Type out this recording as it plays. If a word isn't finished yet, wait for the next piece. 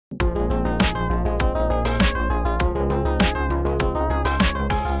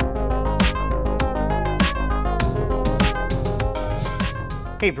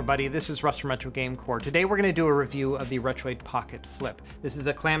Hey everybody, this is Russ from Retro Game Core. Today we're going to do a review of the Retroid Pocket Flip. This is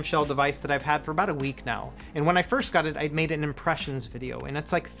a clamshell device that I've had for about a week now, and when I first got it I'd made an impressions video, and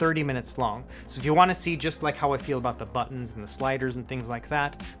it's like 30 minutes long. So if you want to see just like how I feel about the buttons and the sliders and things like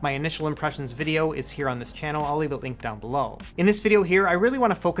that, my initial impressions video is here on this channel. I'll leave a link down below. In this video here, I really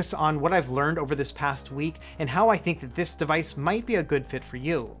want to focus on what I've learned over this past week and how I think that this device might be a good fit for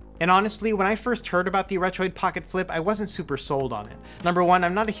you. And honestly, when I first heard about the Retroid Pocket Flip, I wasn't super sold on it. Number one,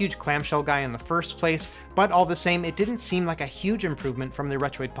 I'm not a huge clamshell guy in the first place, but all the same, it didn't seem like a huge improvement from the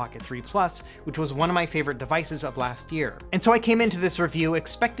Retroid Pocket 3 Plus, which was one of my favorite devices of last year. And so I came into this review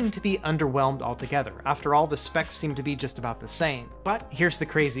expecting to be underwhelmed altogether. After all, the specs seem to be just about the same. But here's the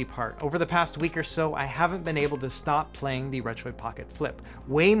crazy part. Over the past week or so, I haven't been able to stop playing the Retroid Pocket Flip,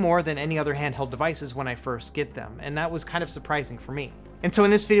 way more than any other handheld devices when I first get them, and that was kind of surprising for me. And so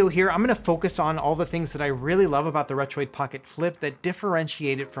in this video here, I'm going to focus on all the things that I really love about the Retroid Pocket Flip that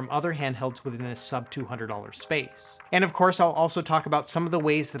differentiate it from other handhelds within this sub $200 space. And of course, I'll also talk about some of the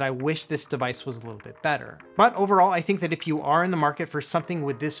ways that I wish this device was a little bit better. But overall, I think that if you are in the market for something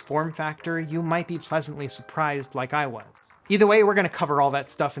with this form factor, you might be pleasantly surprised like I was. Either way, we're going to cover all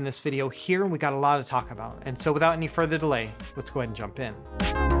that stuff in this video here, and we got a lot to talk about. And so without any further delay, let's go ahead and jump in.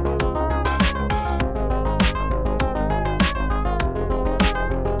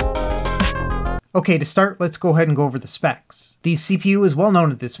 Okay, to start, let's go ahead and go over the specs. The CPU is well known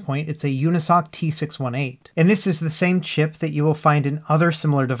at this point. It's a Unisoc T618, and this is the same chip that you will find in other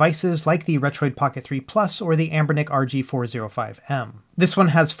similar devices like the Retroid Pocket 3 Plus or the Ambient RG405M. This one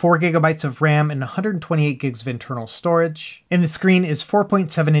has 4 GB of RAM and 128 gigs of internal storage, and the screen is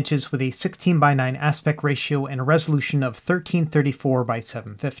 4.7 inches with a 16:9 aspect ratio and a resolution of 1334 by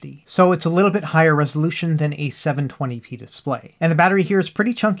 750. So it's a little bit higher resolution than a 720p display. And the battery here is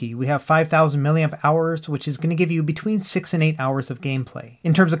pretty chunky. We have 5,000 milliamp hours, which is going to give you between 6 and 8 hours of gameplay.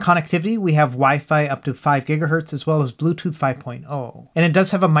 In terms of connectivity, we have Wi-Fi up to 5 GHz as well as Bluetooth 5.0. And it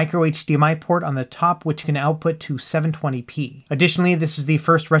does have a micro HDMI port on the top, which can output to 720p. Additionally, this is the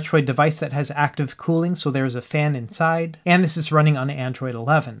first Retroid device that has active cooling, so there is a fan inside, and this is running on Android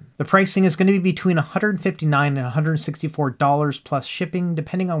 11. The pricing is going to be between $159 and $164 plus shipping,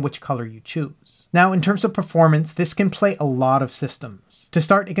 depending on which color you choose. Now, in terms of performance, this can play a lot of systems. To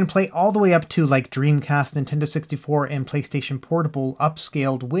start, it can play all the way up to like Dreamcast, Nintendo 64, and PlayStation Portable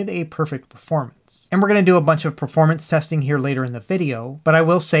upscaled with a perfect performance. And we're going to do a bunch of performance testing here later in the video, but I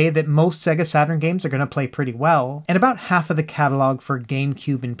will say that most Sega Saturn games are going to play pretty well, and about half of the catalog for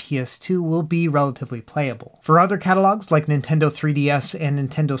GameCube and PS2 will be relatively playable. For other catalogs like Nintendo 3DS and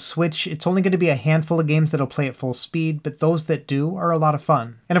Nintendo Switch, it's only going to be a handful of games that'll play at full speed, but those that do are a lot of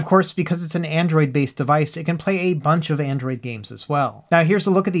fun. And of course, because it's an Android-based device, it can play a bunch of Android games as well. Now here's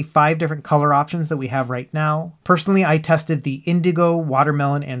a look at the 5 different color options that we have right now. Personally, I tested the Indigo,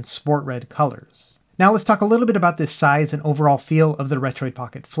 Watermelon, and Sport Red colors. Now let's talk a little bit about the size and overall feel of the Retroid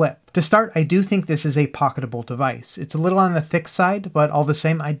Pocket Flip. To start, I do think this is a pocketable device. It's a little on the thick side, but all the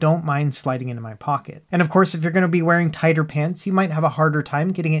same, I don't mind sliding into my pocket. And of course, if you're going to be wearing tighter pants, you might have a harder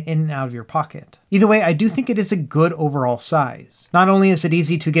time getting it in and out of your pocket. Either way, I do think it is a good overall size. Not only is it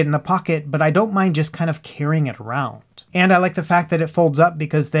easy to get in the pocket, but I don't mind just kind of carrying it around. And I like the fact that it folds up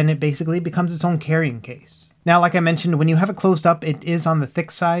because then it basically becomes its own carrying case. Now, like I mentioned, when you have it closed up, it is on the thick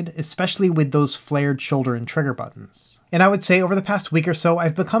side, especially with those flared shoulder and trigger buttons. And I would say over the past week or so,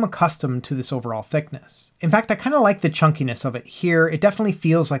 I've become accustomed to this overall thickness. In fact, I kind of like the chunkiness of it here. It definitely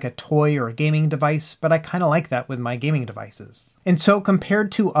feels like a toy or a gaming device, but I kind of like that with my gaming devices. And so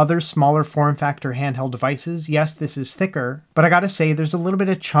compared to other smaller form factor handheld devices, yes, this is thicker, but I gotta say there's a little bit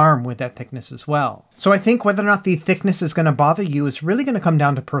of charm with that thickness as well. So I think whether or not the thickness is gonna bother you is really gonna come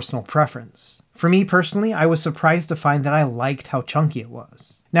down to personal preference. For me personally, I was surprised to find that I liked how chunky it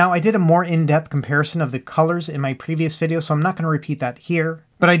was. Now, I did a more in-depth comparison of the colors in my previous video, so I'm not going to repeat that here.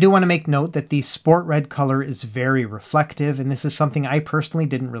 But I do want to make note that the Sport Red color is very reflective, and this is something I personally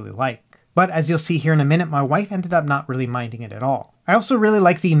didn't really like. But as you'll see here in a minute, my wife ended up not really minding it at all. I also really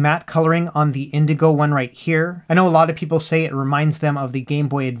like the matte coloring on the Indigo one right here. I know a lot of people say it reminds them of the Game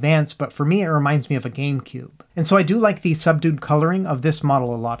Boy Advance, but for me it reminds me of a GameCube. And so I do like the subdued coloring of this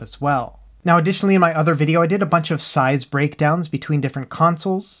model a lot as well. Now additionally, in my other video, I did a bunch of size breakdowns between different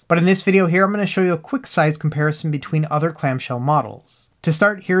consoles, but in this video here, I'm going to show you a quick size comparison between other clamshell models. To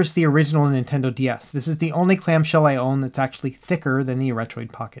start, here's the original Nintendo DS. This is the only clamshell I own that's actually thicker than the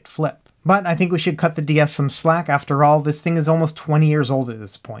Retroid Pocket Flip. But I think we should cut the DS some slack. After all, this thing is almost 20 years old at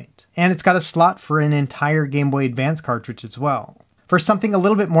this point. And it's got a slot for an entire Game Boy Advance cartridge as well. For something a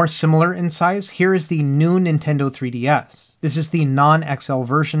little bit more similar in size, here is the new Nintendo 3DS. This is the non-XL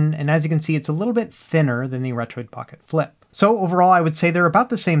version, and as you can see, it's a little bit thinner than the Retroid Pocket Flip. So overall, I would say they're about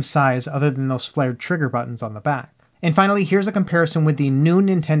the same size other than those flared trigger buttons on the back. And finally, here's a comparison with the new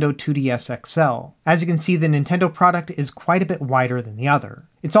Nintendo 2DS XL. As you can see, the Nintendo product is quite a bit wider than the other.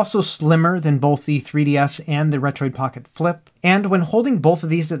 It's also slimmer than both the 3DS and the Retroid Pocket Flip, and when holding both of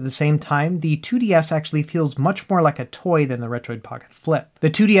these at the same time, the 2DS actually feels much more like a toy than the Retroid Pocket Flip.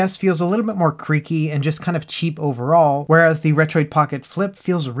 The 2DS feels a little bit more creaky and just kind of cheap overall, whereas the Retroid Pocket Flip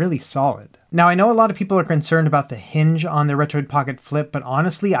feels really solid. Now, I know a lot of people are concerned about the hinge on the Retroid Pocket Flip, but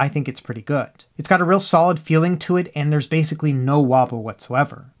honestly, I think it's pretty good. It's got a real solid feeling to it, and there's basically no wobble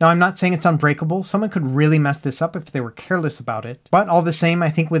whatsoever. Now, I'm not saying it's unbreakable. Someone could really mess this up if they were careless about it, but all the same, I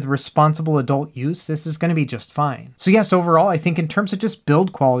think with responsible adult use, this is going to be just fine. So yes, overall, I think in terms of just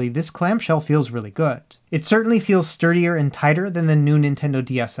build quality, this clamshell feels really good. It certainly feels sturdier and tighter than the new Nintendo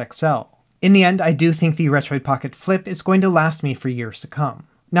DS XL. In the end, I do think the Retroid Pocket Flip is going to last me for years to come.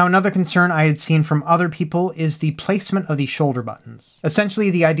 Now, another concern I had seen from other people is the placement of the shoulder buttons. Essentially,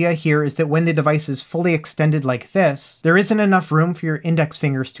 the idea here is that when the device is fully extended like this, there isn't enough room for your index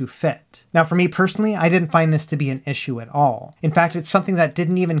fingers to fit. Now, for me personally, I didn't find this to be an issue at all. In fact, it's something that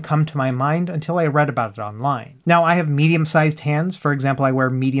didn't even come to my mind until I read about it online. Now, I have medium-sized hands. For example, I wear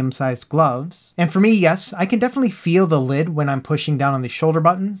medium-sized gloves. And for me, yes, I can definitely feel the lid when I'm pushing down on the shoulder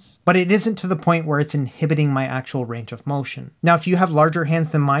buttons, but it isn't to the point where it's inhibiting my actual range of motion. Now, if you have larger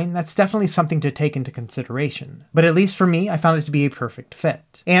hands than mine, that's definitely something to take into consideration. But at least for me, I found it to be a perfect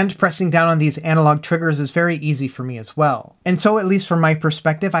fit. And pressing down on these analog triggers is very easy for me as well. And so, at least from my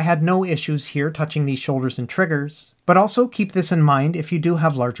perspective, I had no issues here touching these shoulders and triggers, but also keep this in mind if you do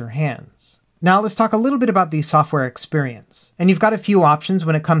have larger hands. Now let's talk a little bit about the software experience. And you've got a few options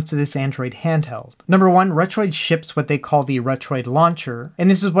when it comes to this Android handheld. Number one, Retroid ships what they call the Retroid launcher, and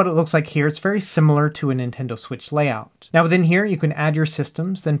this is what it looks like here. It's very similar to a Nintendo Switch layout. Now within here, you can add your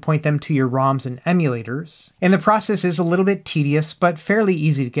systems, then point them to your ROMs and emulators. And the process is a little bit tedious, but fairly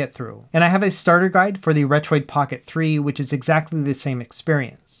easy to get through. And I have a starter guide for the Retroid Pocket 3, which is exactly the same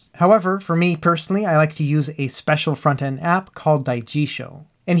experience. However, for me personally, I like to use a special front-end app called Daigisho.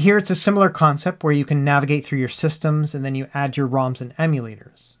 And here it's a similar concept where you can navigate through your systems and then you add your ROMs and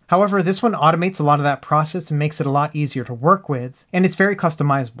emulators. However, this one automates a lot of that process and makes it a lot easier to work with, and it's very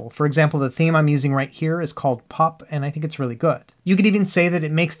customizable. For example, the theme I'm using right here is called Pop, and I think it's really good. You could even say that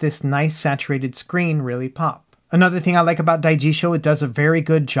it makes this nice saturated screen really pop. Another thing I like about Daigisho, it does a very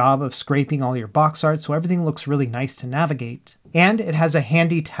good job of scraping all your box art so everything looks really nice to navigate. And it has a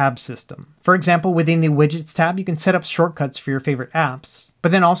handy tab system. For example, within the Widgets tab, you can set up shortcuts for your favorite apps,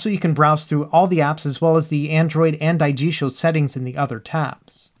 but then also you can browse through all the apps as well as the Android and Daigisho settings in the other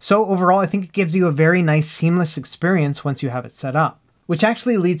tabs. So overall, I think it gives you a very nice seamless experience once you have it set up. Which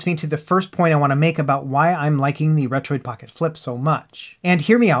actually leads me to the first point I want to make about why I'm liking the Retroid Pocket Flip so much. And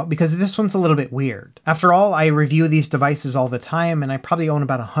hear me out, because this one's a little bit weird. After all, I review these devices all the time, and I probably own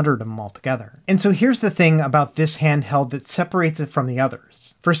about 100 of them altogether. And so here's the thing about this handheld that separates it from the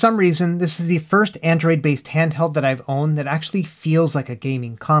others. For some reason, this is the first Android-based handheld that I've owned that actually feels like a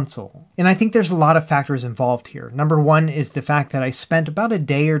gaming console. And I think there's a lot of factors involved here. Number one is the fact that I spent about a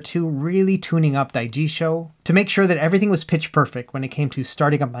day or two really tuning up Daigisho to make sure that everything was pitch perfect when it came to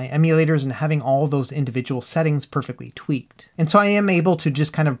starting up my emulators and having all those individual settings perfectly tweaked. And so I am able to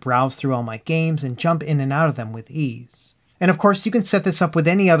just kind of browse through all my games and jump in and out of them with ease. And of course, you can set this up with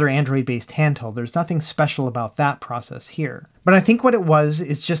any other Android-based handheld. There's nothing special about that process here. But I think what it was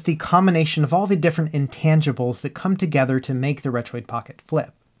is just the combination of all the different intangibles that come together to make the Retroid Pocket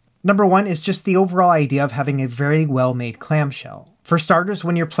Flip. Number one is just the overall idea of having a very well-made clamshell. For starters,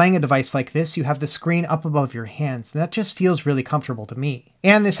 when you're playing a device like this, you have the screen up above your hands, and that just feels really comfortable to me.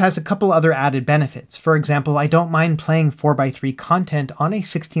 And this has a couple other added benefits. For example, I don't mind playing 4:3 content on a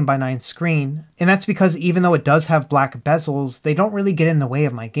 16:9 screen, and that's because even though it does have black bezels, they don't really get in the way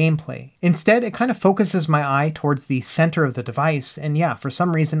of my gameplay. Instead, it kind of focuses my eye towards the center of the device, and yeah, for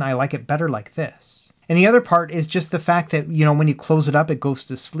some reason I like it better like this. And the other part is just the fact that, when you close it up, it goes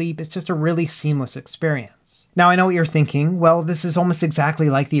to sleep. It's just a really seamless experience. Now I know what you're thinking, well, this is almost exactly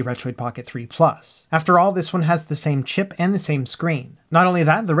like the Retroid Pocket 3 Plus. After all, this one has the same chip and the same screen. Not only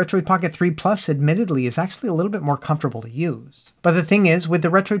that, the Retroid Pocket 3 Plus admittedly is actually a little bit more comfortable to use. But the thing is, with the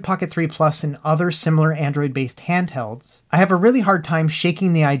Retroid Pocket 3 Plus and other similar Android-based handhelds, I have a really hard time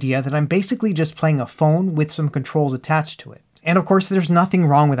shaking the idea that I'm basically just playing a phone with some controls attached to it. And of course, there's nothing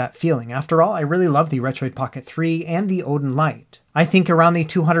wrong with that feeling. After all, I really love the Retroid Pocket 3 and the Odin Lite. I think around the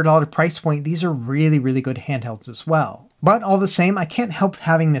 $200 price point, these are really, really good handhelds as well. But all the same, I can't help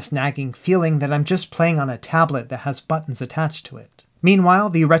having this nagging feeling that I'm just playing on a tablet that has buttons attached to it. Meanwhile,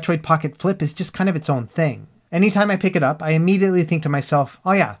 the Retroid Pocket Flip is just kind of its own thing. Anytime I pick it up, I immediately think to myself,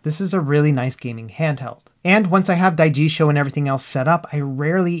 oh yeah, this is a really nice gaming handheld. And once I have Daigisho and everything else set up, I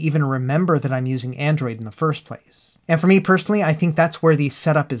rarely even remember that I'm using Android in the first place. And for me personally, I think that's where the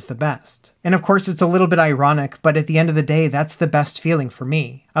setup is the best. And of course, it's a little bit ironic, but at the end of the day, that's the best feeling for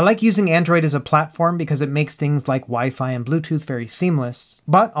me. I like using Android as a platform because it makes things like Wi-Fi and Bluetooth very seamless.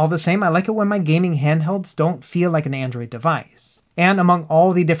 But all the same, I like it when my gaming handhelds don't feel like an Android device. And among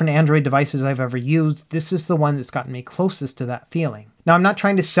all the different Android devices I've ever used, this is the one that's gotten me closest to that feeling. Now, I'm not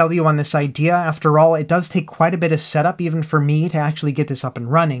trying to sell you on this idea. After all, it does take quite a bit of setup even for me to actually get this up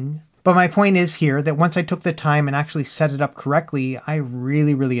and running. But my point is here that once I took the time and actually set it up correctly, I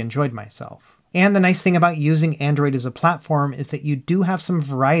really enjoyed myself. And the nice thing about using Android as a platform is that you do have some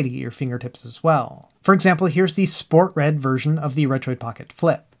variety at your fingertips as well. For example, here's the Sport Red version of the Retroid Pocket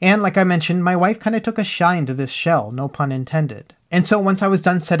Flip. And like I mentioned, my wife kind of took a shine to this shell, no pun intended. And so once I was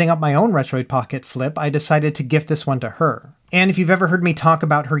done setting up my own Retroid Pocket Flip, I decided to gift this one to her. And if you've ever heard me talk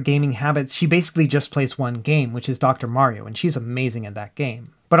about her gaming habits, she basically just plays one game, which is Dr. Mario, and she's amazing at that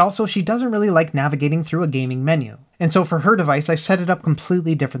game. But also, she doesn't really like navigating through a gaming menu. And so for her device, I set it up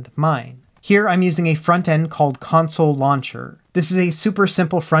completely different than mine. Here, I'm using a front end called Console Launcher. This is a super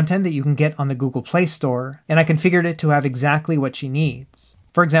simple front end that you can get on the Google Play Store, and I configured it to have exactly what she needs.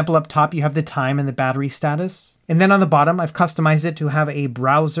 For example, up top you have the time and the battery status, and then on the bottom I've customized it to have a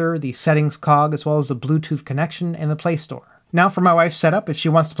browser, the settings cog, as well as the Bluetooth connection and the Play Store. Now for my wife's setup, if she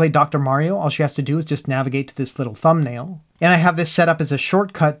wants to play Dr. Mario, all she has to do is just navigate to this little thumbnail. And I have this set up as a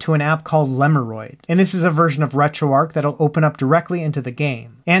shortcut to an app called Lemeroid. And this is a version of RetroArch that'll open up directly into the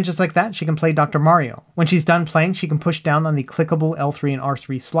game. And just like that, she can play Dr. Mario. When she's done playing, she can push down on the clickable L3 and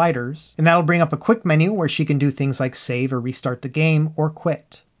R3 sliders, and that'll bring up a quick menu where she can do things like save or restart the game or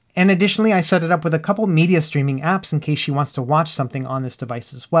quit. And additionally, I set it up with a couple media streaming apps in case she wants to watch something on this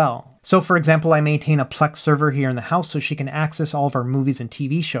device as well. So for example, I maintain a Plex server here in the house so she can access all of our movies and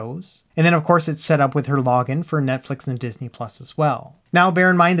TV shows. And then of course it's set up with her login for Netflix and Disney Plus as well. Now bear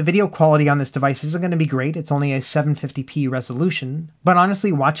in mind the video quality on this device isn't going to be great, it's only a 750p resolution, but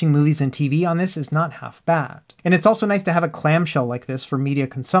honestly watching movies and TV on this is not half bad. And it's also nice to have a clamshell like this for media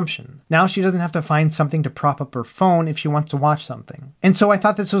consumption. Now she doesn't have to find something to prop up her phone if she wants to watch something. And so I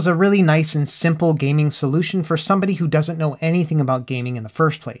thought this was a really nice and simple gaming solution for somebody who doesn't know anything about gaming in the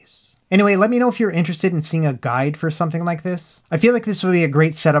first place. Anyway, let me know if you're interested in seeing a guide for something like this. I feel like this would be a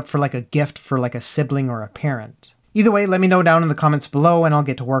great setup for like a gift for like a sibling or a parent. Either way, let me know down in the comments below and I'll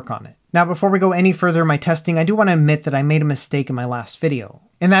get to work on it. Now before we go any further in my testing, I do want to admit that I made a mistake in my last video.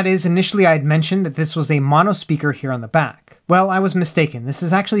 And that is, initially I had mentioned that this was a mono speaker here on the back. Well, I was mistaken. This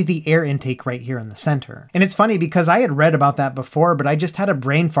is actually the air intake right here in the center. And it's funny because I had read about that before, but I just had a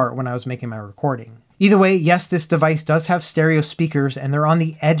brain fart when I was making my recording. Either way, yes, this device does have stereo speakers and they're on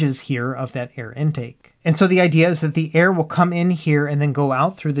the edges here of that air intake. And so the idea is that the air will come in here and then go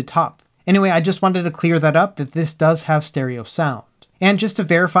out through the top. Anyway, I just wanted to clear that up, that this does have stereo sound. And just to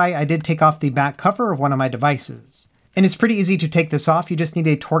verify, I did take off the back cover of one of my devices. And it's pretty easy to take this off, you just need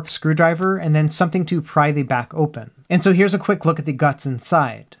a Torx screwdriver and then something to pry the back open. And so here's a quick look at the guts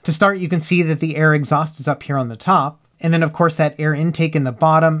inside. To start, you can see that the air exhaust is up here on the top, and then of course that air intake in the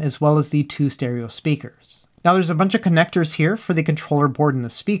bottom, as well as the two stereo speakers. Now there's a bunch of connectors here for the controller board and the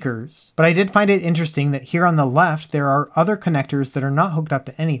speakers, but I did find it interesting that here on the left there are other connectors that are not hooked up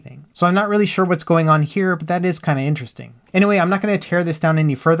to anything. So I'm not really sure what's going on here, but that is kind of interesting. Anyway, I'm not going to tear this down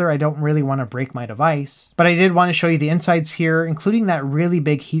any further, I don't really want to break my device, but I did want to show you the insides here, including that really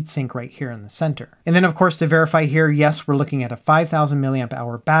big heatsink right here in the center. And then of course to verify here, yes, we're looking at a 5000 milliamp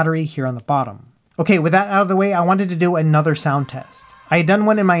hour battery here on the bottom. Okay, with that out of the way, I wanted to do another sound test. I had done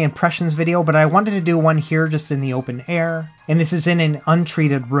one in my impressions video, but I wanted to do one here just in the open air, and this is in an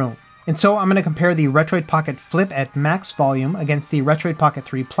untreated room. And so I'm going to compare the Retroid Pocket Flip at max volume against the Retroid Pocket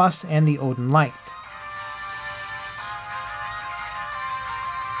 3 Plus and the Odin Lite.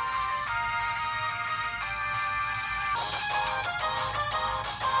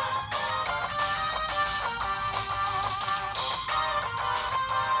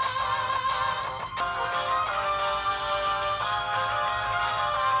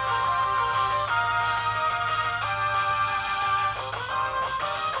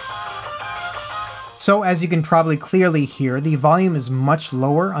 So as you can probably clearly hear, the volume is much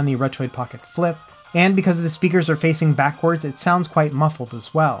lower on the Retroid Pocket Flip, and because the speakers are facing backwards, it sounds quite muffled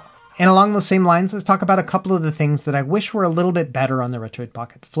as well. And along those same lines, let's talk about a couple of the things that I wish were a little bit better on the Retroid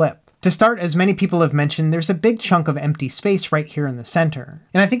Pocket Flip. To start, as many people have mentioned, there's a big chunk of empty space right here in the center.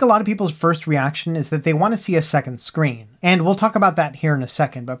 And I think a lot of people's first reaction is that they want to see a second screen. And we'll talk about that here in a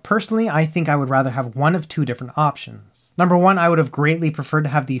second, but personally I think I would rather have one of two different options. Number one, I would have greatly preferred to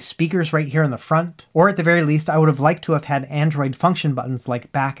have these speakers right here in the front, or at the very least, I would have liked to have had Android function buttons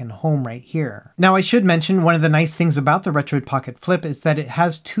like back and home right here. Now, I should mention one of the nice things about the Retroid Pocket Flip is that it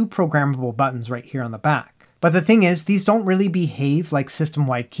has two programmable buttons right here on the back. But the thing is, these don't really behave like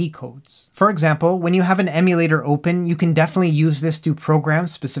system-wide keycodes. For example, when you have an emulator open, you can definitely use this to program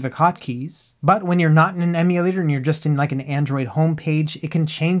specific hotkeys. But when you're not in an emulator and you're just in like an Android home page, it can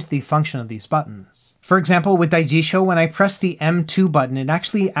change the function of these buttons. For example, with Daijisho, when I press the M2 button, it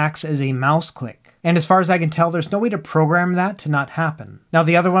actually acts as a mouse click. And as far as I can tell, there's no way to program that to not happen. Now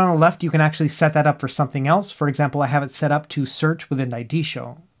the other one on the left, you can actually set that up for something else. For example, I have it set up to search within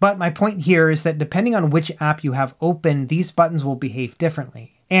Daijisho. But my point here is that depending on which app you have open, these buttons will behave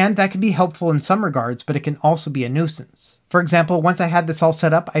differently. And that can be helpful in some regards, but it can also be a nuisance. For example, once I had this all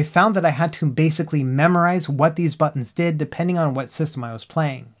set up, I found that I had to basically memorize what these buttons did depending on what system I was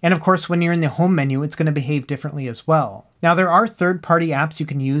playing. And of course, when you're in the home menu, it's going to behave differently as well. Now, there are third-party apps you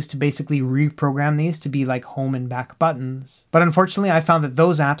can use to basically reprogram these to be like home and back buttons. But unfortunately, I found that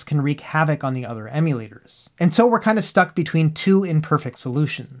those apps can wreak havoc on the other emulators. And so we're kind of stuck between two imperfect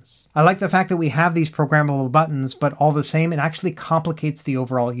solutions. I like the fact that we have these programmable buttons, but all the same, it actually complicates the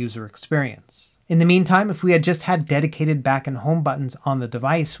overall user experience. In the meantime, if we had just had dedicated back and home buttons on the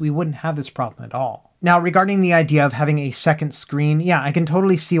device, we wouldn't have this problem at all. Now, regarding the idea of having a second screen, yeah, I can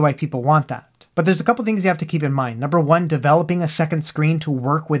totally see why people want that. But there's a couple things you have to keep in mind. Number one, developing a second screen to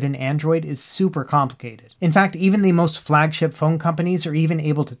work within Android is super complicated. In fact, even the most flagship phone companies are even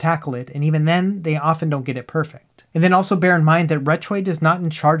able to tackle it, and even then, they often don't get it perfect. And then also bear in mind that Retroid is not in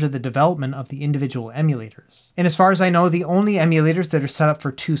charge of the development of the individual emulators. And as far as I know, the only emulators that are set up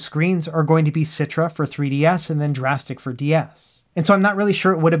for two screens are going to be Citra for 3DS and then Drastic for DS. And so I'm not really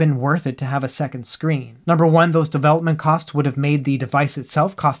sure it would have been worth it to have a second screen. Number one, those development costs would have made the device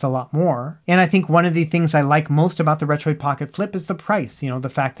itself cost a lot more. And I think one of the things I like most about the Retroid Pocket Flip is the price, the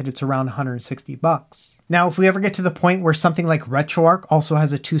fact that it's around 160 bucks. Now, if we ever get to the point where something like RetroArch also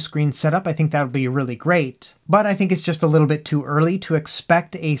has a two-screen setup, I think that would be really great. But I think it's just a little bit too early to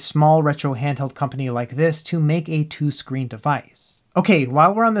expect a small retro handheld company like this to make a two-screen device. Okay,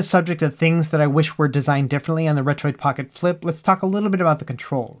 while we're on the subject of things that I wish were designed differently on the Retroid Pocket Flip, let's talk a little bit about the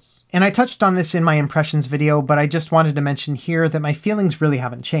controls. And I touched on this in my impressions video, but I just wanted to mention here that my feelings really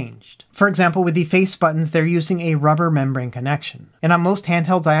haven't changed. For example, with the face buttons, they're using a rubber membrane connection. And on most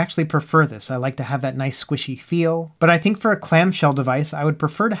handhelds, I actually prefer this. I like to have that nice squishy feel. But I think for a clamshell device, I would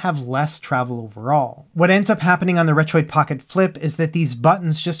prefer to have less travel overall. What ends up happening on the Retroid Pocket Flip is that these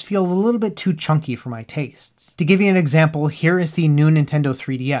buttons just feel a little bit too chunky for my tastes. To give you an example, here is the new Nintendo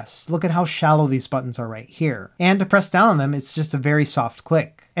 3DS. Look at how shallow these buttons are right here. And to press down on them, it's just a very soft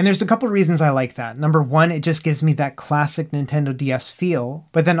click. And there's a couple reasons I like that. Number one, it just gives me that classic Nintendo DS feel,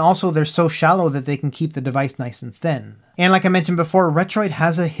 but then also they're so shallow that they can keep the device nice and thin. And like I mentioned before, Retroid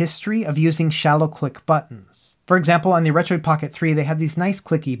has a history of using shallow click buttons. For example, on the Retroid Pocket 3, they have these nice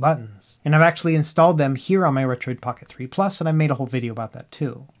clicky buttons, and I've actually installed them here on my Retroid Pocket 3 Plus, and I made a whole video about that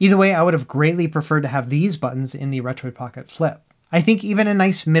too. Either way, I would have greatly preferred to have these buttons in the Retroid Pocket Flip. I think even a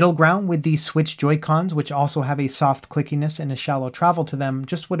nice middle ground with the Switch Joy-Cons, which also have a soft clickiness and a shallow travel to them,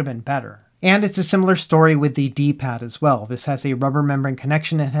 just would have been better. And it's a similar story with the D-pad as well. This has a rubber membrane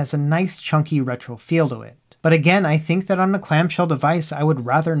connection and has a nice chunky retro feel to it. But again, I think that on a clamshell device, I would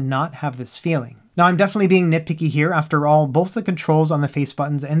rather not have this feeling. Now, I'm definitely being nitpicky here. After all, both the controls on the face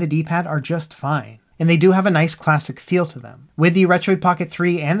buttons and the D-pad are just fine. And they do have a nice classic feel to them. With the Retroid Pocket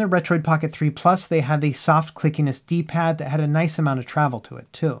 3 and the Retroid Pocket 3 Plus, they had a soft clickiness D-pad that had a nice amount of travel to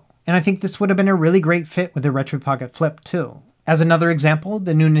it too. And I think this would have been a really great fit with the Retroid Pocket Flip too. As another example,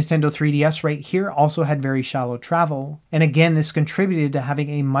 the new Nintendo 3DS right here also had very shallow travel, and again this contributed to having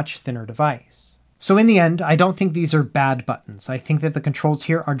a much thinner device. So in the end, I don't think these are bad buttons. I think that the controls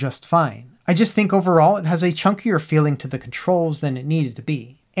here are just fine. I just think overall it has a chunkier feeling to the controls than it needed to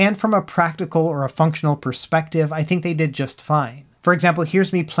be. And from a practical or a functional perspective, I think they did just fine. For example,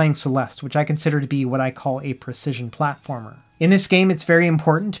 here's me playing Celeste, which I consider to be what I call a precision platformer. In this game, it's very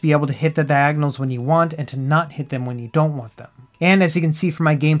important to be able to hit the diagonals when you want and to not hit them when you don't want them. And as you can see from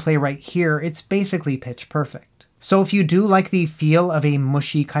my gameplay right here, it's basically pitch perfect. So if you do like the feel of a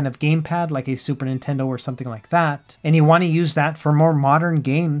mushy kind of gamepad like a Super Nintendo or something like that, and you want to use that for more modern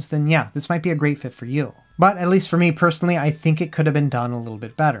games, then yeah, this might be a great fit for you. But at least for me personally, I think it could have been done a little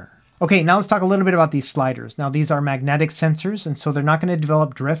bit better. Okay, now let's talk a little bit about these sliders. Now these are magnetic sensors, and so they're not going to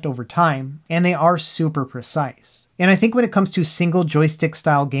develop drift over time, and they are super precise. And I think when it comes to single joystick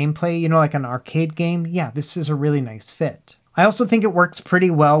style gameplay, like an arcade game, yeah, this is a really nice fit. I also think it works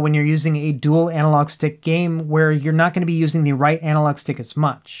pretty well when you're using a dual analog stick game where you're not going to be using the right analog stick as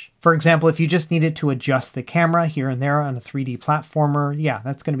much. For example, if you just needed to adjust the camera here and there on a 3D platformer, yeah,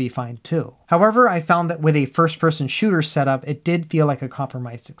 that's going to be fine too. However, I found that with a first-person shooter setup, it did feel like a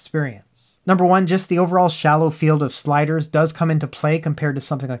compromised experience. Number one, just the overall shallow field of sliders does come into play compared to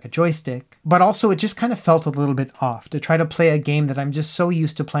something like a joystick, but also it just kind of felt a little bit off to try to play a game that I'm just so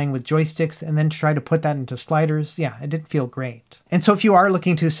used to playing with joysticks and then to try to put that into sliders, yeah, it didn't feel great. And so if you are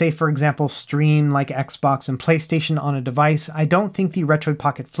looking to, say for example, stream like Xbox and PlayStation on a device, I don't think the Retroid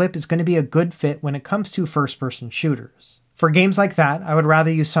Pocket Flip is going to be a good fit when it comes to first-person shooters. For games like that, I would rather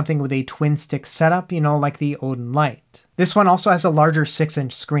use something with a twin stick setup, like the Odin Lite. This one also has a larger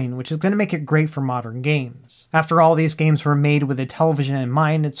 6-inch screen, which is going to make it great for modern games. After all, these games were made with a television in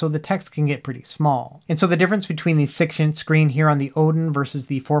mind, and so the text can get pretty small. And so the difference between the 6-inch screen here on the Odin versus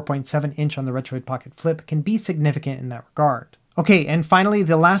the 4.7-inch on the Retroid Pocket Flip can be significant in that regard. Okay, and finally,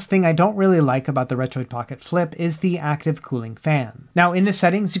 the last thing I don't really like about the Retroid Pocket Flip is the active cooling fan. Now, in the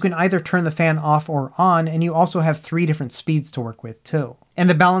settings, you can either turn the fan off or on, and you also have 3 different speeds to work with too. And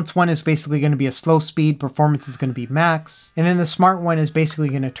the balanced one is basically going to be a slow speed, performance is going to be max, and then the smart one is basically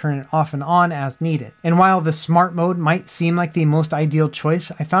going to turn it off and on as needed. And while the smart mode might seem like the most ideal choice,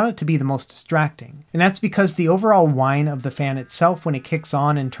 I found it to be the most distracting. And that's because the overall whine of the fan itself when it kicks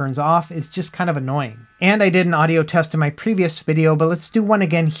on and turns off is just kind of annoying. And I did an audio test in my previous video, but let's do one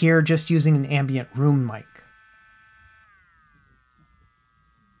again here just using an ambient room mic.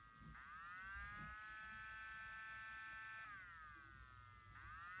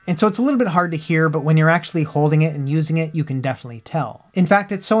 And so it's a little bit hard to hear, but when you're actually holding it and using it, you can definitely tell. In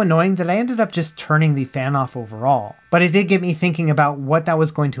fact, it's so annoying that I ended up just turning the fan off overall. But it did get me thinking about what that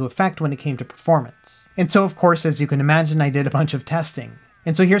was going to affect when it came to performance. And so of course, as you can imagine, I did a bunch of testing.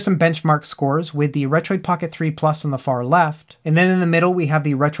 And so here's some benchmark scores with the Retroid Pocket 3 Plus on the far left, and then in the middle we have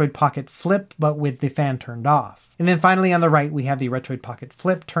the Retroid Pocket Flip, but with the fan turned off. And then finally on the right we have the Retroid Pocket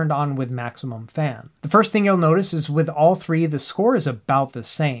Flip turned on with maximum fan. The first thing you'll notice is with all 3 the score is about the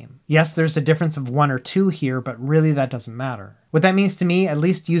same. Yes, there's a difference of 1 or 2 here, but really that doesn't matter. What that means to me, at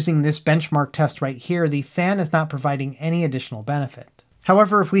least using this benchmark test right here, the fan is not providing any additional benefit.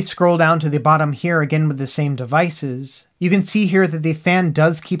 However, if we scroll down to the bottom here again with the same devices, you can see here that the fan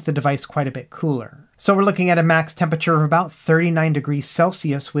does keep the device quite a bit cooler. So we're looking at a max temperature of about 39 degrees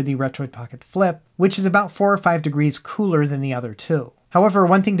Celsius with the Retroid Pocket Flip, which is about 4 or 5 degrees cooler than the other two. However,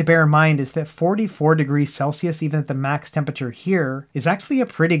 one thing to bear in mind is that 44 degrees Celsius, even at the max temperature here, is actually a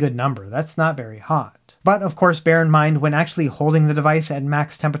pretty good number. That's not very hot. But of course, bear in mind when actually holding the device at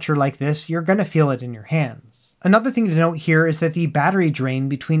max temperature like this, you're going to feel it in your hands. Another thing to note here is that the battery drain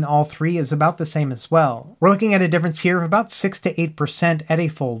between all 3 is about the same as well. We're looking at a difference here of about 6 to 8% at a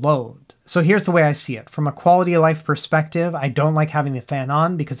full load. So here's the way I see it. From a quality of life perspective, I don't like having the fan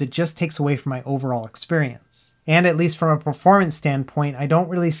on because it just takes away from my overall experience. And at least from a performance standpoint, I don't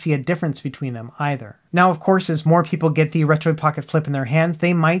really see a difference between them either. Now, of course, as more people get the Retroid Pocket Flip in their hands,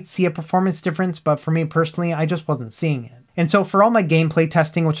 they might see a performance difference, but for me personally, I just wasn't seeing it. And so for all my gameplay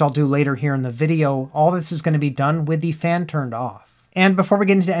testing, which I'll do later here in the video, all this is going to be done with the fan turned off. And before we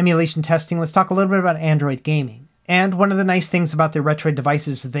get into emulation testing, let's talk a little bit about Android gaming. And one of the nice things about the Retroid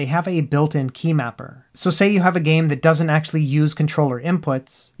devices is they have a built-in key mapper. So say you have a game that doesn't actually use controller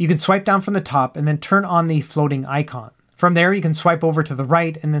inputs, you can swipe down from the top and then turn on the floating icon. From there, you can swipe over to the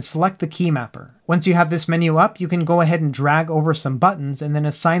right and then select the key mapper. Once you have this menu up, you can go ahead and drag over some buttons and then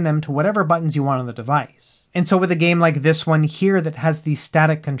assign them to whatever buttons you want on the device. And so with a game like this one here that has these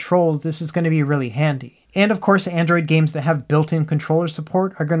static controls, this is going to be really handy. And of course, Android games that have built-in controller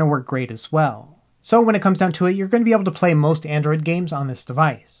support are going to work great as well. So when it comes down to it, you're going to be able to play most Android games on this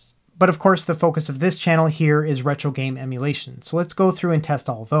device. But of course, the focus of this channel here is retro game emulation, so let's go through and test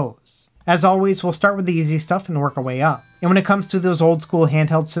all those. As always, we'll start with the easy stuff and work our way up. And when it comes to those old school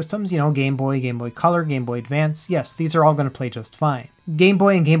handheld systems, Game Boy, Game Boy Color, Game Boy Advance, yes, these are all going to play just fine. Game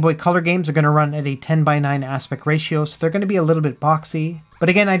Boy and Game Boy Color games are going to run at a 10:9 aspect ratio, so they're going to be a little bit boxy. But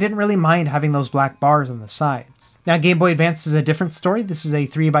again, I didn't really mind having those black bars on the sides. Now Game Boy Advance is a different story. This is a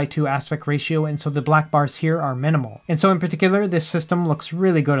 3:2 aspect ratio, and so the black bars here are minimal. And so in particular, this system looks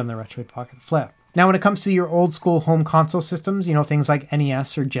really good on the Retroid Pocket Flip. Now when it comes to your old school home console systems, things like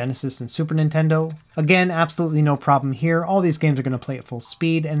NES or Genesis and Super Nintendo, again, absolutely no problem here. All these games are going to play at full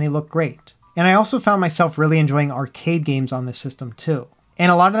speed and they look great. And I also found myself really enjoying arcade games on this system too.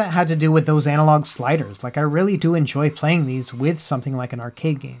 And a lot of that had to do with those analog sliders. Like I really do enjoy playing these with something like an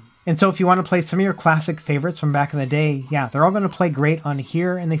arcade game. And so if you want to play some of your classic favorites from back in the day, yeah, they're all going to play great on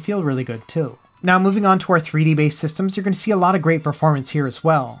here and they feel really good too. Now moving on to our 3D based systems, you're going to see a lot of great performance here as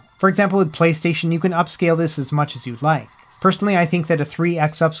well. For example, with PlayStation, you can upscale this as much as you'd like. Personally, I think that a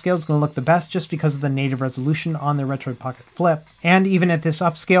 3x upscale is going to look the best just because of the native resolution on the Retroid Pocket Flip, and even at this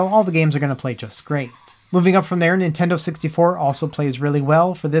upscale, all the games are going to play just great. Moving up from there, Nintendo 64 also plays really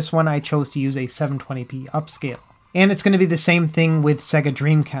well. For this one, I chose to use a 720p upscale. And it's going to be the same thing with Sega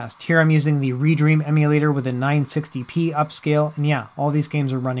Dreamcast. Here I'm using the Redream emulator with a 960p upscale, and yeah, all these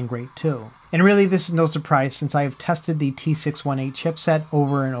games are running great too. And really, this is no surprise since I have tested the T618 chipset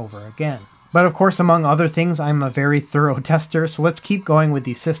over and over again. But of course, among other things, I'm a very thorough tester, so let's keep going with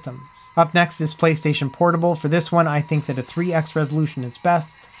these systems. Up next is PlayStation Portable. For this one, I think that a 3x resolution is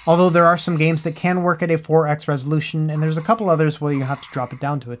best, although there are some games that can work at a 4x resolution, and there's a couple others where you have to drop it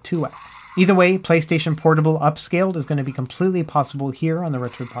down to a 2x. Either way, PlayStation Portable upscaled is going to be completely possible here on the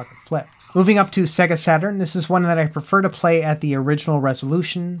Retroid Pocket Flip. Moving up to Sega Saturn, this is one that I prefer to play at the original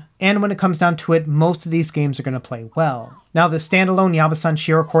resolution, and when it comes down to it, most of these games are going to play well. Now, the standalone Yabasan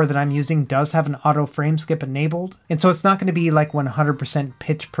Shiro core that I'm using does have an auto frame skip enabled, and so it's not going to be like 100%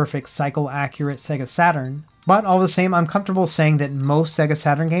 pitch perfect cycle accurate Sega Saturn, but all the same, I'm comfortable saying that most Sega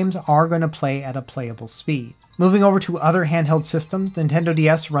Saturn games are going to play at a playable speed. Moving over to other handheld systems, Nintendo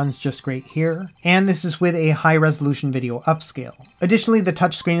DS runs just great here, and this is with a high resolution video upscale. Additionally, the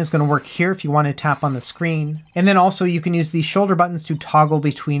touchscreen is going to work here if you want to tap on the screen, and then also you can use these shoulder buttons to toggle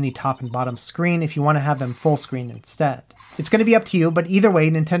between the top and bottom screen if you want to have them full screen instead. It's going to be up to you, but either way,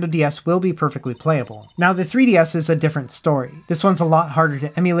 Nintendo DS will be perfectly playable. Now, the 3DS is a different story. This one's a lot harder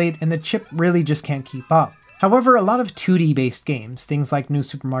to emulate, and the chip really just can't keep up. However, a lot of 2D based games, things like New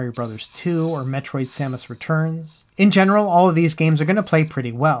Super Mario Bros. 2 or Metroid Samus Returns, in general, all of these games are going to play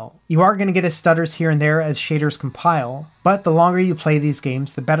pretty well. You are going to get a stutters here and there as shaders compile, but the longer you play these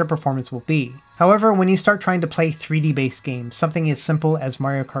games, the better performance will be. However, when you start trying to play 3D based games, something as simple as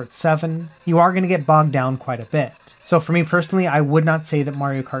Mario Kart 7, you are going to get bogged down quite a bit. So for me personally, I would not say that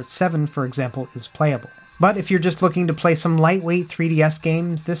Mario Kart 7, for example, is playable. But if you're just looking to play some lightweight 3DS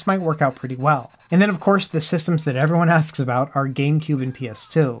games, this might work out pretty well. And then of course the systems that everyone asks about are GameCube and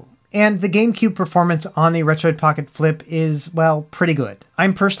PS2. And the GameCube performance on the Retroid Pocket Flip is, well, pretty good.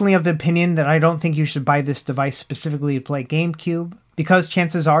 I'm personally of the opinion that I don't think you should buy this device specifically to play GameCube, because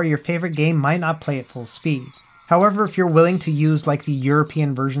chances are your favorite game might not play at full speed. However, if you're willing to use like the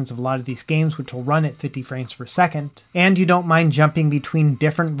European versions of a lot of these games, which will run at 50 frames per second, and you don't mind jumping between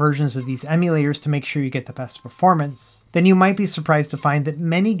different versions of these emulators to make sure you get the best performance, then you might be surprised to find that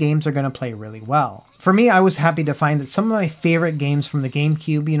many games are going to play really well. For me, I was happy to find that some of my favorite games from the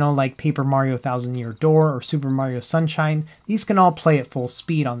GameCube, like Paper Mario Thousand Year Door or Super Mario Sunshine, these can all play at full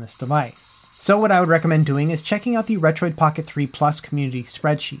speed on this device. So what I would recommend doing is checking out the Retroid Pocket 3 Plus community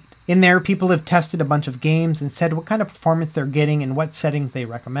spreadsheet. In there, people have tested a bunch of games and said what kind of performance they're getting and what settings they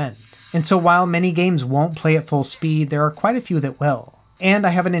recommend. And so while many games won't play at full speed, there are quite a few that will. And I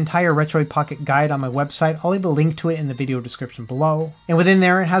have an entire Retroid Pocket guide on my website. I'll leave a link to it in the video description below. And within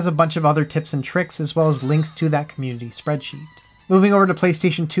there, it has a bunch of other tips and tricks as well as links to that community spreadsheet. Moving over to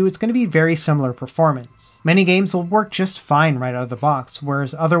PlayStation 2, it's going to be very similar performance. Many games will work just fine right out of the box,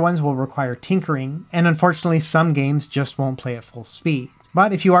 whereas other ones will require tinkering, and unfortunately some games just won't play at full speed.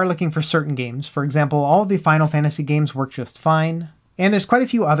 But if you are looking for certain games, for example, all of the Final Fantasy games work just fine, and there's quite a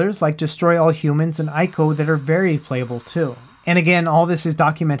few others like Destroy All Humans and Ico that are very playable too. And again, all this is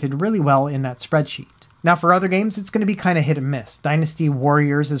documented really well in that spreadsheet. Now for other games, it's going to be kind of hit and miss. Dynasty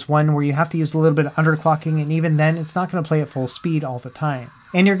Warriors is one where you have to use a little bit of underclocking, and even then, it's not going to play at full speed all the time.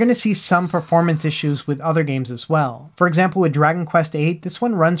 And you're going to see some performance issues with other games as well. For example, with Dragon Quest VIII, this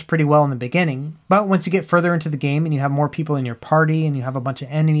one runs pretty well in the beginning, but once you get further into the game and you have more people in your party and you have a bunch of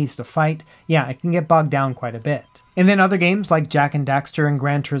enemies to fight, yeah, it can get bogged down quite a bit. And then other games like Jak and Daxter and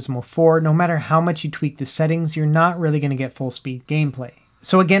Gran Turismo 4, no matter how much you tweak the settings, you're not really going to get full speed gameplay.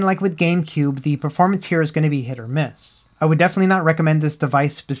 So again, like with GameCube, the performance here is going to be hit or miss. I would definitely not recommend this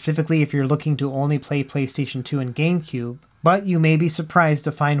device specifically if you're looking to only play PlayStation 2 and GameCube, but you may be surprised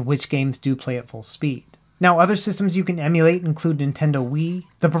to find which games do play at full speed. Now, other systems you can emulate include Nintendo Wii.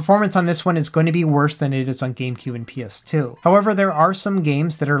 The performance on this one is going to be worse than it is on GameCube and PS2. However, there are some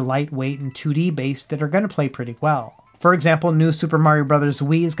games that are lightweight and 2D based that are going to play pretty well. For example, New Super Mario Bros.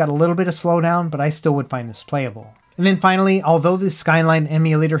 Wii has got a little bit of slowdown, but I still would find this playable. And then finally, although the Skyline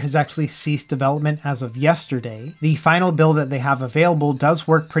emulator has actually ceased development as of yesterday, the final build that they have available does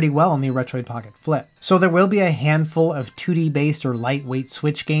work pretty well on the Retroid Pocket Flip. So there will be a handful of 2D based or lightweight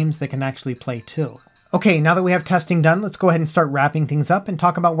Switch games that can actually play too. Okay, now that we have testing done, let's go ahead and start wrapping things up and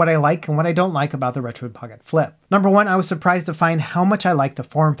talk about what I like and what I don't like about the Retroid Pocket Flip. Number one, I was surprised to find how much I like the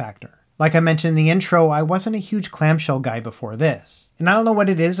form factor. Like I mentioned in the intro, I wasn't a huge clamshell guy before this. And I don't know what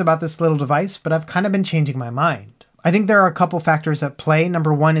it is about this little device, but I've kind of been changing my mind. I think there are a couple factors at play.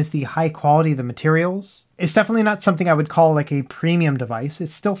 Number one is the high quality of the materials. It's definitely not something I would call like a premium device. It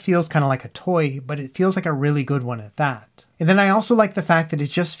still feels kind of like a toy, but it feels like a really good one at that. And then I also like the fact that it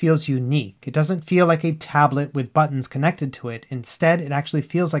just feels unique. It doesn't feel like a tablet with buttons connected to it. Instead, it actually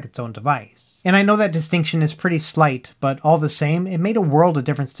feels like its own device. And I know that distinction is pretty slight, but all the same, it made a world of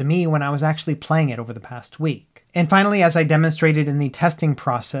difference to me when I was actually playing it over the past week. And finally, as I demonstrated in the testing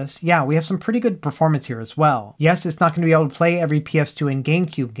process, yeah, we have some pretty good performance here as well. Yes, it's not going to be able to play every PS2 and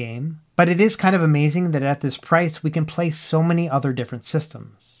GameCube game, but it is kind of amazing that at this price we can play so many other different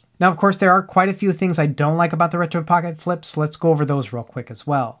systems. Now, of course, there are quite a few things I don't like about the Retroid Pocket Flip, so let's go over those real quick as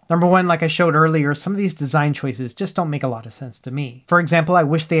well. Number one, like I showed earlier, some of these design choices just don't make a lot of sense to me. For example, I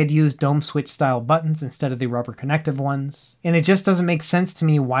wish they had used dome switch style buttons instead of the rubber connective ones, and it just doesn't make sense to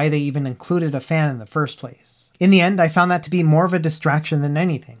me why they even included a fan in the first place. In the end, I found that to be more of a distraction than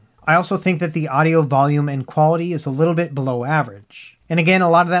anything. I also think that the audio volume and quality is a little bit below average. And again, a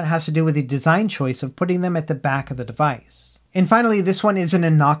lot of that has to do with the design choice of putting them at the back of the device. And finally, this one isn't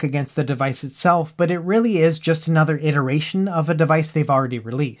a knock against the device itself, but it really is just another iteration of a device they've already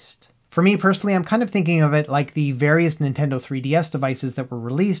released. For me personally, I'm kind of thinking of it like the various Nintendo 3DS devices that were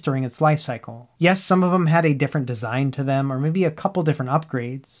released during its life cycle. Yes, some of them had a different design to them, or maybe a couple different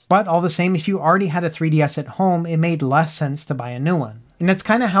upgrades, but all the same, if you already had a 3DS at home, it made less sense to buy a new one. And that's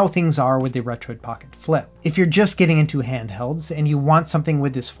kind of how things are with the Retroid Pocket Flip. If you're just getting into handhelds and you want something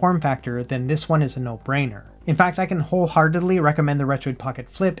with this form factor, then this one is a no-brainer. In fact, I can wholeheartedly recommend the Retroid Pocket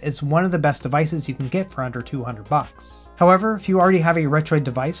Flip as one of the best devices you can get for under $200. However, if you already have a Retroid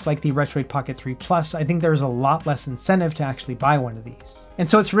device like the Retroid Pocket 3 Plus, I think there's a lot less incentive to actually buy one of these. And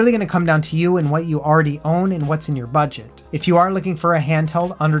so it's really going to come down to you and what you already own and what's in your budget. If you are looking for a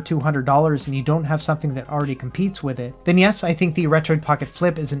handheld under $200 and you don't have something that already competes with it, then yes, I think the Retroid Pocket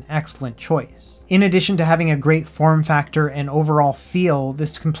Flip is an excellent choice. In addition to having a great form factor and overall feel,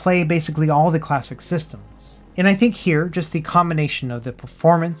 this can play basically all the classic systems. And I think here, just the combination of the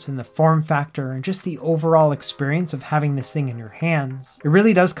performance and the form factor and just the overall experience of having this thing in your hands, it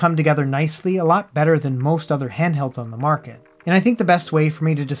really does come together nicely, a lot better than most other handhelds on the market. And I think the best way for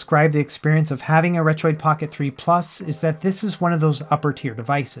me to describe the experience of having a Retroid Pocket 3 Plus is that this is one of those upper tier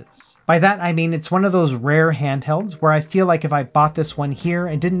devices. By that I mean it's one of those rare handhelds where I feel like if I bought this one here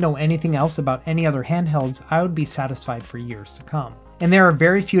and didn't know anything else about any other handhelds, I would be satisfied for years to come. And there are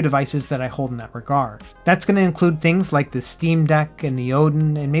very few devices that I hold in that regard. That's going to include things like the Steam Deck and the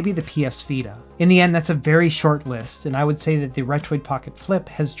Odin and maybe the PS Vita. In the end, that's a very short list, and I would say that the Retroid Pocket Flip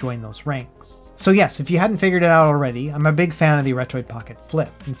has joined those ranks. So yes, if you hadn't figured it out already, I'm a big fan of the Retroid Pocket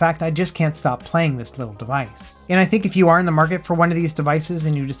Flip. In fact, I just can't stop playing this little device. And I think if you are in the market for one of these devices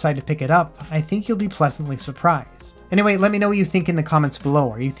and you decide to pick it up, I think you'll be pleasantly surprised. Anyway, let me know what you think in the comments below.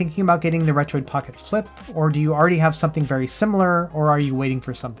 Are you thinking about getting the Retroid Pocket Flip, or do you already have something very similar, or are you waiting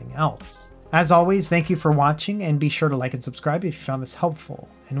for something else? As always, thank you for watching, and be sure to like and subscribe if you found this helpful,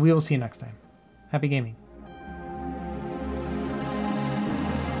 and we will see you next time. Happy gaming.